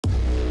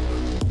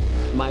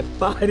My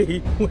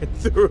body went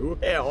through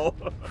hell.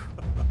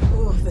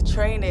 Oh, the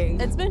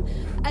training. It's been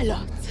a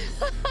lot.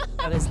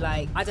 I was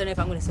like, I don't know if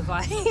I'm gonna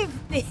survive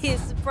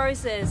this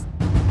process.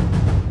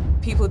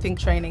 People think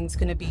training's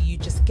gonna be you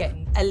just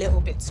getting a little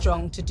bit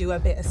strong to do a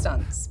bit of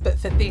stunts. But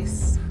for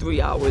this...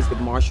 3 hours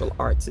of martial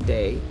arts a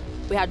day.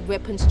 We had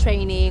weapons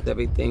training.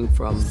 Everything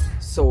from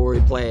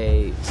sword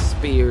play,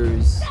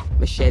 spears,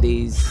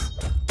 machetes,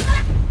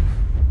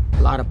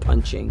 a lot of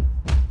punching.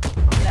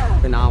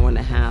 An hour and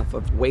a half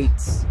of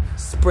weights,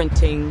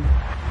 sprinting.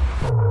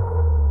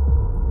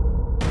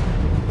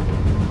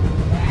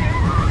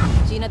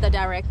 Gina, the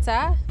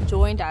director,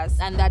 joined us,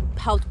 and that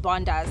helped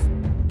bond us.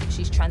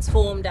 She's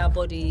transformed our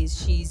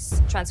bodies,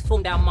 she's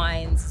transformed our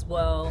minds as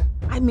well.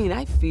 I mean,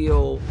 I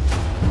feel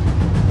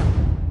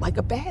like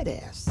a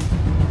badass.